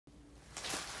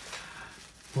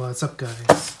What's up,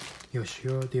 guys?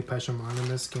 Yoshiro, the Passion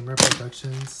Anonymous Gamer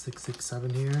Productions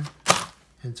 667 here,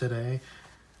 and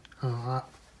uh,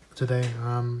 today,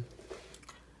 I'm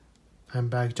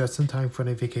back just in time for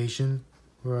the vacation.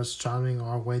 We were traveling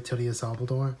our way to the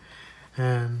Salvador,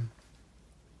 and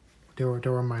there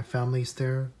were my families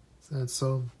there, and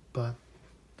but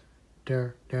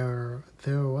there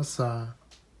was a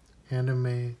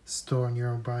anime store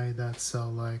nearby that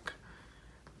sell like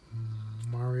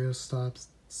Mario stuff,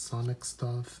 Sonic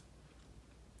stuff,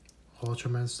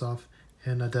 Ultraman stuff,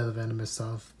 and a Dead of Anime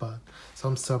stuff. But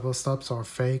several stuffs are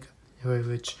fake,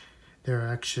 which they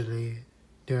actually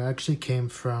came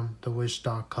from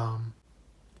thewish.com,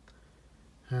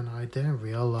 and I didn't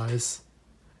realize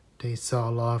they sell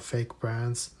a lot of fake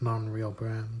brands, non-real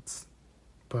brands.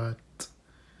 But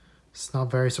it's not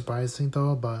very surprising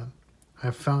though. But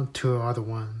I found two other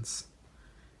ones,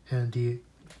 and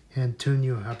two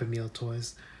new Happy Meal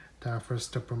toys that are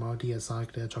first to promote the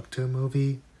Sonic the Hedgehog 2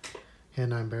 movie,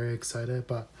 and I'm very excited,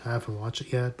 but I haven't watched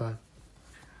it yet. But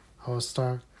I'll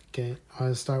start watching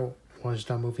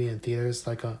that movie in theaters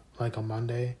like a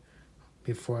Monday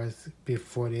before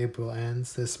the April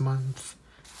ends this month.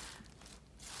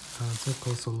 Let's take a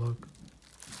closer look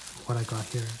what I got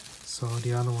here. So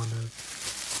the other one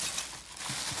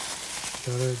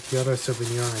the other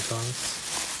souvenir I got.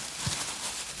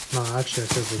 Not actually a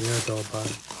souvenir though,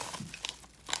 but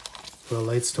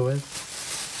relates to it.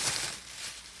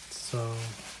 So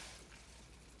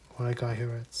what I got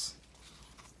here,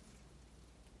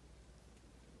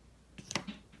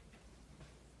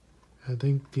 I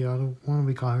think the other one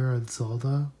we got here is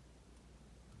Zelda,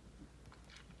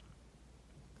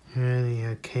 and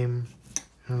it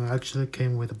actually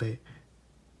came with a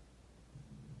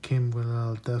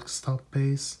desktop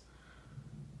base,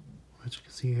 which you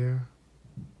can see here.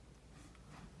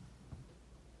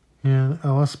 And it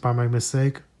was by my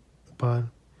mistake, but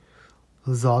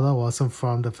Zelda wasn't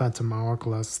from the Phantom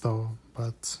Hourglass though,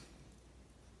 but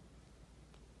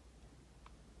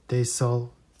they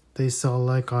sell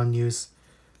like unused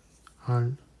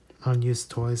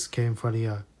toys came for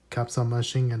the capsule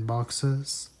machine and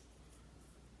boxes.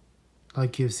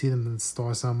 Like you see them in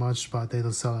stores so much, but they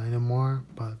don't sell it anymore.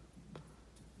 But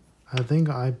I think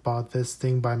I bought this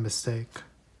thing by mistake.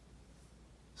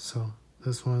 So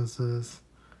this one is this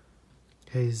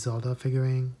Zelda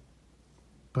figurine,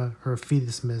 but her feet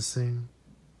is missing,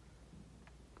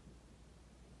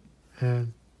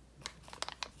 and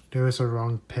there is a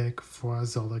wrong pick for a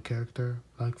Zelda character,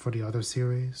 like for the other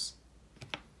series.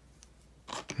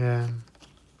 And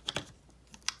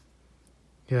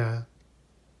yeah,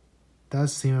 that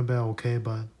seemed a bit okay,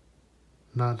 but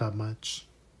not that much.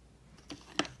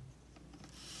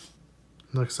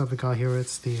 Next up we got here,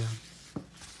 it's the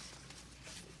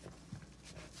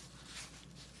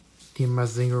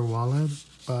Mazinger wallet,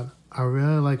 but I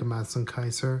really like Madsen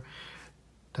Kaiser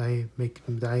that he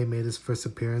made his first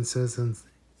appearances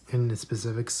in the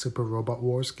specific Super Robot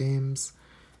Wars games.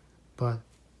 But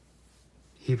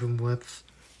even with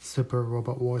Super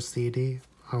Robot Wars CD,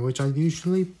 which I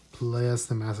usually play as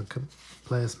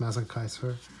Madsen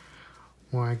Kaiser,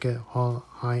 where I get all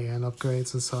high-end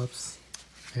upgrades and subs,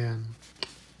 and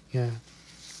yeah,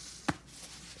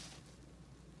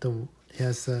 he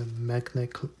has a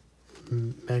magnet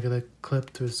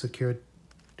clip to secure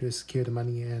the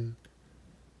money and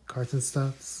cards and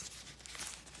stuffs.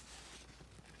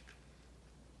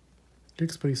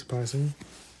 Looks pretty surprising.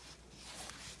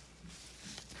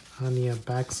 On the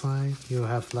backside, you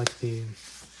have like the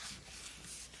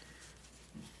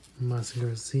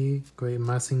Mazinger Z, Great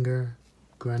Mazinger,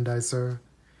 Grandizer.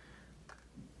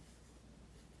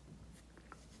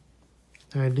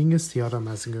 I think it's the other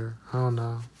Mazinger. I don't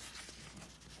know.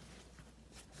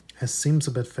 It seems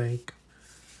a bit fake.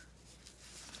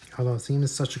 Although it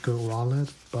seems such a good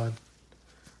wallet, but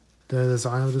the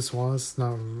design of this wallet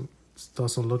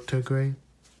doesn't look too great.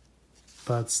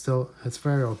 But still, it's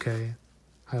very okay.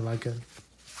 I like it.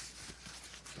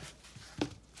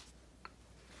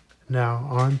 Now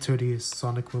on to the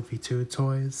Sonic Movie 2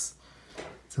 toys,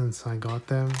 since I got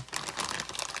them.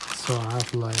 So I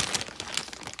have like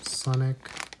Sonic,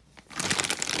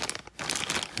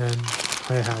 and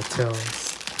I had Tails.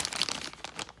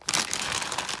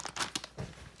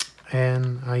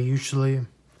 And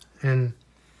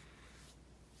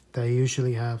they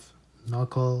usually have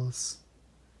Knuckles,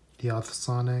 the other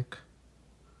Sonic.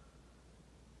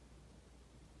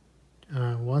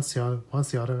 What's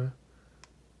the other?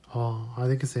 Oh, I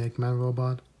think it's the Eggman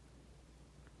robot.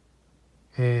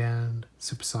 And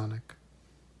Supersonic.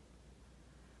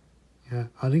 Yeah,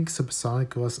 I think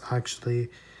Supersonic was actually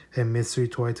a mystery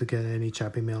toy to get any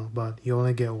Happy Meal, but you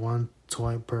only get one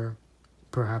toy per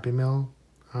Happy Meal.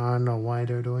 I don't know why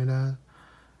they're doing that,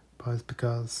 but it's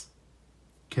because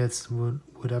kids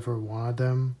would ever want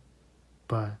them,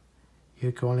 but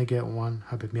you can only get one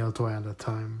Happy Meal toy at a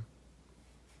time.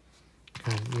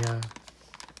 And yeah,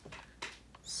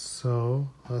 so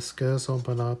let's get this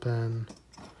open up and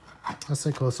let's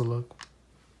take a closer look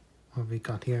what we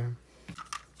got here.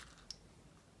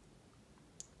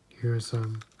 Here's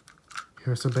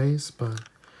a base, but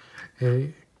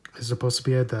it is supposed to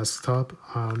be a desktop.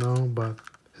 I don't know, but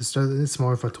it's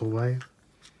more of a toy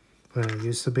than it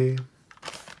used to be.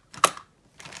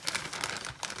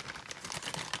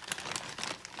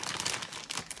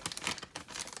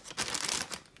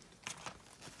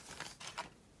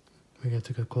 We get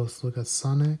to take a close look at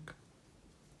Sonic.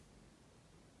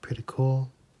 Pretty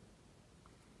cool.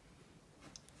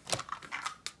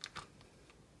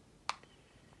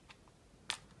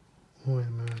 Wait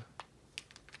a minute.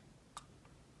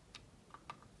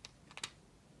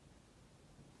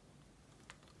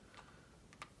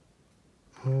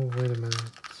 Oh, wait a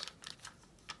minute.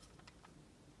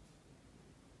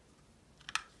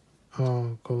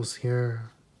 Oh, it goes here.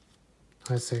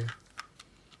 I see.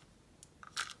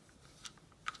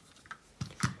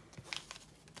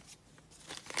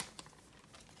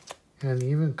 And it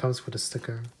even comes with a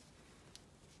sticker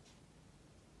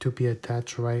to be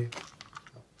attached right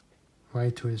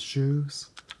to his shoes.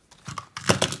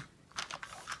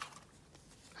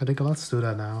 I think let's do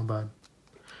that now, but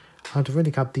I'd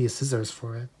really got these scissors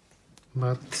for it.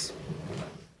 But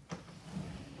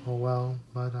oh well,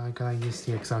 but I gotta use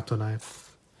the X-Acto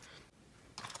knife.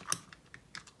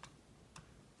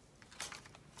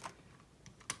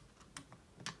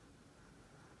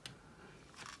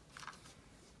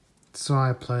 So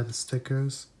I applied the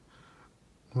stickers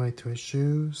right to his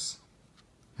shoes,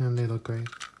 and they look great.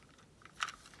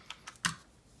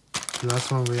 The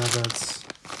last one we have that's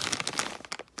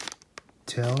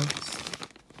Tails.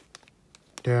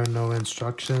 There are no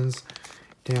instructions.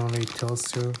 They only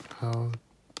tells you how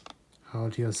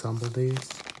do you assemble these.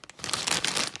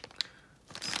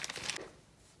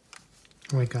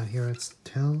 We got here it's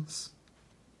Tails.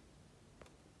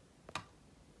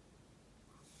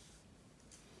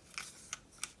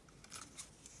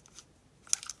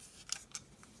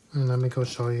 And let me go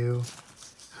show you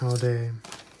how they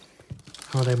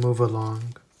move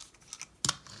along.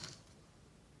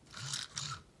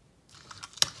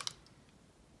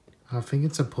 I think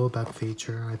it's a pullback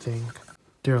feature, I think.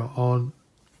 They're all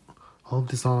of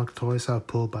the Sonic toys have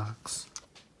pullbacks.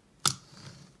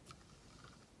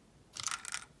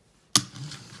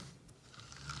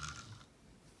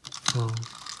 Oh.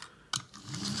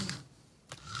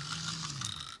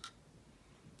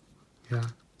 Yeah,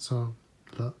 so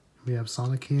look, we have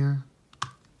Sonic here.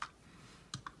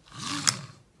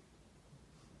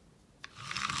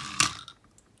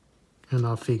 And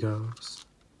off he goes.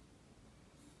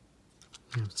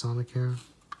 We have Sonic here.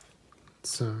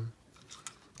 So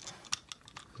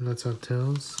let's have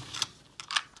Tails.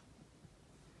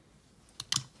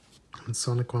 And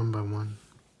Sonic one by one.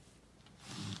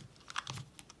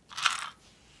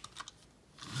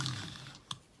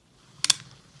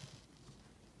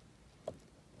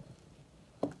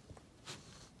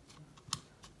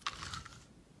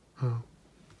 Oh,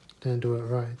 didn't do it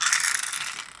right.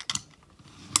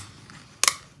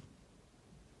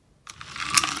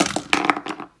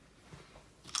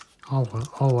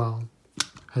 Oh well.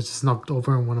 I just knocked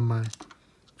over one of my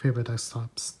favorite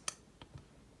desktops.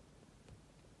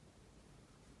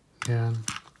 And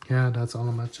yeah, that's all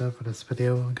much of for this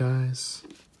video, guys.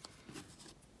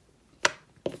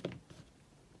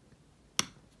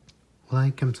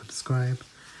 Like and subscribe.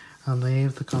 And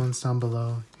leave the comments down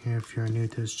below if you're new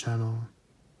to this channel.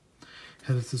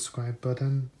 Hit the subscribe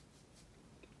button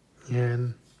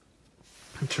and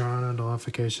turn on the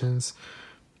notifications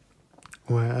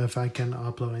where if I can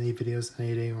upload any videos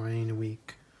any day or any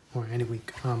week.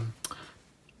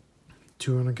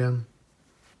 Tune in again.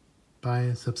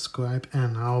 Bye, subscribe,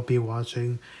 and I'll be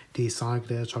watching the Sonic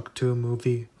the Hedgehog 2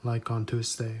 movie like on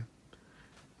Tuesday.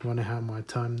 When I have more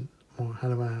time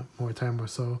or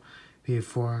so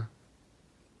before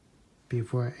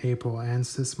April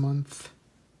ends this month.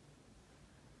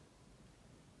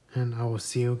 And I will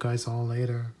see you guys all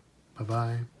later. Bye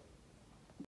bye.